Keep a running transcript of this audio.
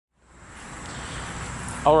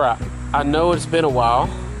Alright, I know it's been a while,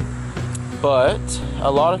 but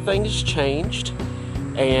a lot of things changed,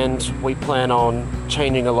 and we plan on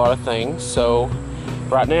changing a lot of things. So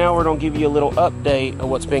right now we're going to give you a little update of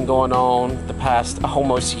what's been going on the past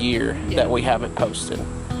almost year that we haven't posted.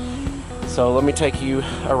 So let me take you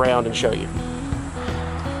around and show you.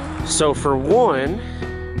 So for one,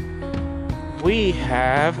 we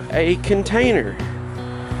have a container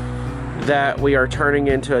that we are turning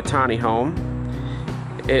into a tiny home.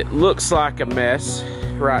 It looks like a mess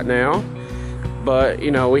right now, but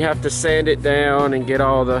you know, we have to sand it down and get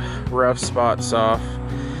all the rough spots off.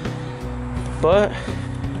 But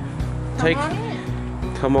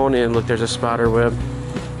come on in. Look, there's a spider web.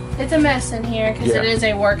 It's a mess in here because it is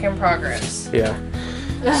a work in progress. Yeah.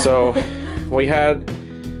 So we had,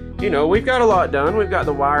 you know, we've got a lot done. We've got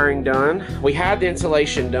the wiring done. We had the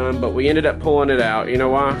insulation done, but we ended up pulling it out. You know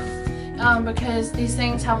why? Because these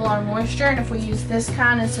things have a lot of moisture, and if we use this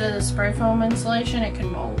kind instead of the spray foam insulation, it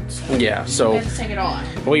can mold. So yeah, so we have to take it all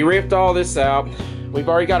out. We ripped all this out. We've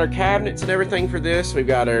already got our cabinets and everything for this. We've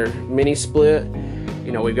got our mini split.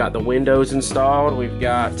 You know, we've got the windows installed. We've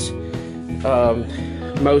got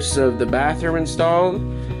most of the bathroom installed.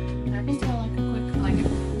 I can tell like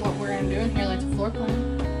what we're gonna do in here, like the floor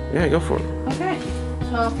plan. Yeah, go for it. Okay,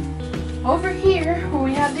 so over here where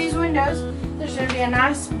we have these windows, there's going to be a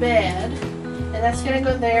nice bed, and that's going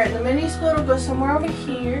to go there. The mini split will go somewhere over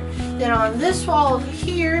here. Then on this wall over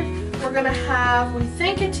here, we're going to have, we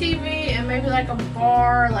think, a TV and maybe like a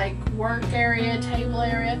bar, like work area, table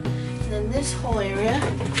area. And then this whole area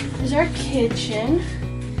is our kitchen.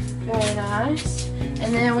 Very nice.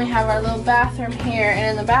 And then we have our little bathroom here.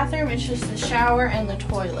 And in the bathroom, it's just the shower and the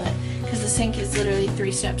toilet, because the sink is literally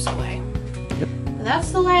 3 steps away. Yep. So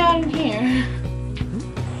that's the layout in here.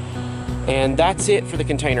 And that's it for the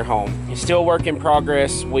container home. It's still a work in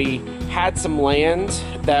progress. We had some land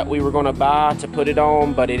that we were going to buy to put it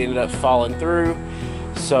on, but it ended up falling through.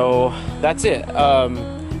 So that's it.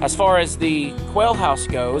 As far as the quail house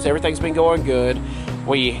goes, everything's been going good.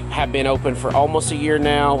 We have been open for almost a year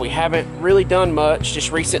now. We haven't really done much.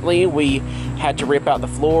 Just recently we had to rip out the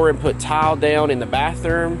floor and put tile down in the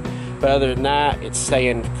bathroom. But other than that, it's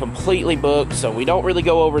staying completely booked, so we don't really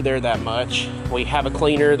go over there that much. We have a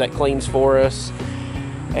cleaner that cleans for us.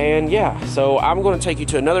 And yeah, so I'm going to take you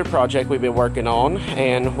to another project we've been working on,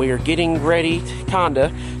 and we are getting ready,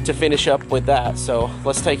 kinda, to finish up with that. So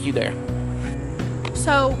let's take you there.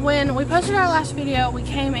 So when we posted our last video, we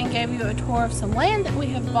came and gave you a tour of some land that we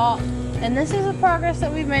have bought. And this is the progress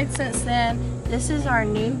that we've made since then. This is our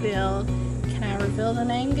new build. Can I reveal the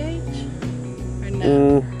name, Gage? Or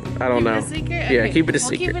no? I don't know. Keep it a secret? Yeah, Okay. keep it a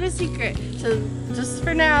secret. We'll keep it a secret. So just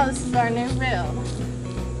for now, this is our new build.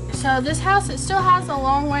 So this house, it still has a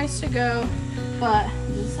long ways to go, but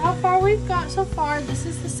this is how far we've got so far. This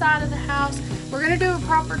is the side of the house. We're gonna do a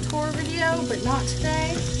proper tour video, but not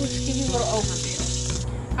today. We'll just give you a little overview.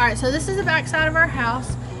 All right, so this is the back side of our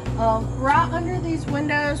house. Right under these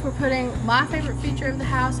windows, we're putting my favorite feature of the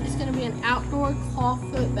house. It's gonna be an outdoor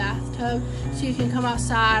clawfoot bathtub, so you can come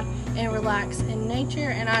outside and relax in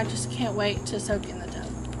nature, and I just can't wait to soak in the tub.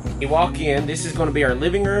 You walk in, this is going to be our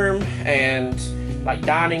living room and like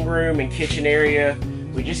dining room and kitchen area.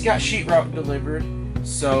 We just got sheetrock delivered,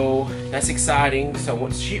 so that's exciting. So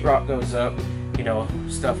once sheetrock goes up, you know,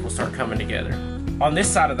 stuff will start coming together. On this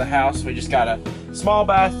side of the house, we just got a small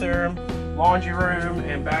bathroom, laundry room,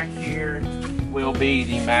 and back here will be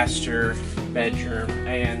the master bedroom.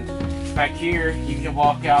 And back here, you can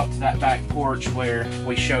walk out to that back porch where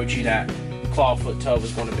we showed you that clawfoot tub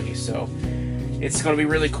was going to be. So it's going to be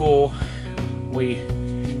really cool. We,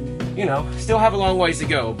 you know, still have a long ways to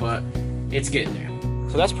go, but it's getting there.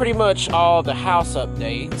 So that's pretty much all the house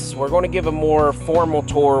updates. We're going to give a more formal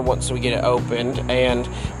tour once we get it opened, and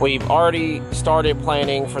we've already started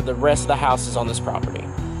planning for the rest of the houses on this property.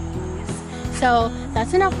 So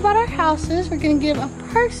that's enough about our houses. We're gonna give a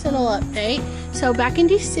personal update. So back in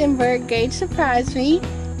December, Gage surprised me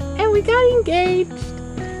and we got engaged.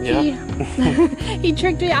 Yeah. He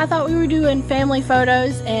tricked me. I thought we were doing family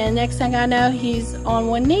photos, and next thing I know, he's on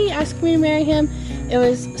one knee asking me to marry him. It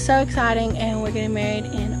was so exciting, and we're getting married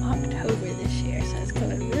in October this year, so it's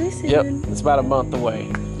coming really soon. Yep, it's about a month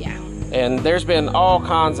away. Yeah. And there's been all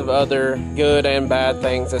kinds of other good and bad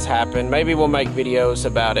things that's happened. Maybe we'll make videos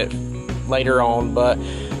about it later on, but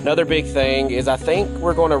another big thing is I think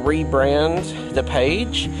we're going to rebrand the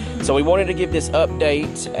page. So we wanted to give this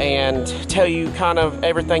update and tell you kind of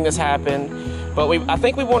everything that's happened, but I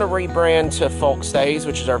think we want to rebrand to Folk Stays,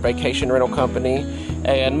 which is our vacation rental company,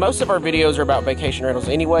 and most of our videos are about vacation rentals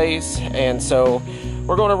anyways, and so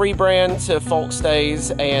we're going to rebrand to folk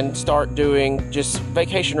stays and start doing just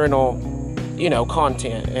vacation rental, you know,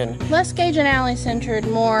 content and less Gage and Aly centered,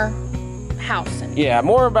 more housing. Yeah,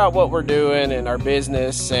 more about what we're doing and our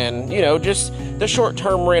business and, you know, just the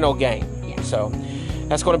short-term rental game. Yeah. So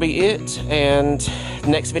that's going to be it. And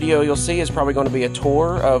next video you'll see is probably going to be a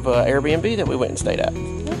tour of Airbnb that we went and stayed at.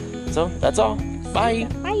 So that's all. Bye.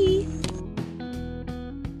 Bye.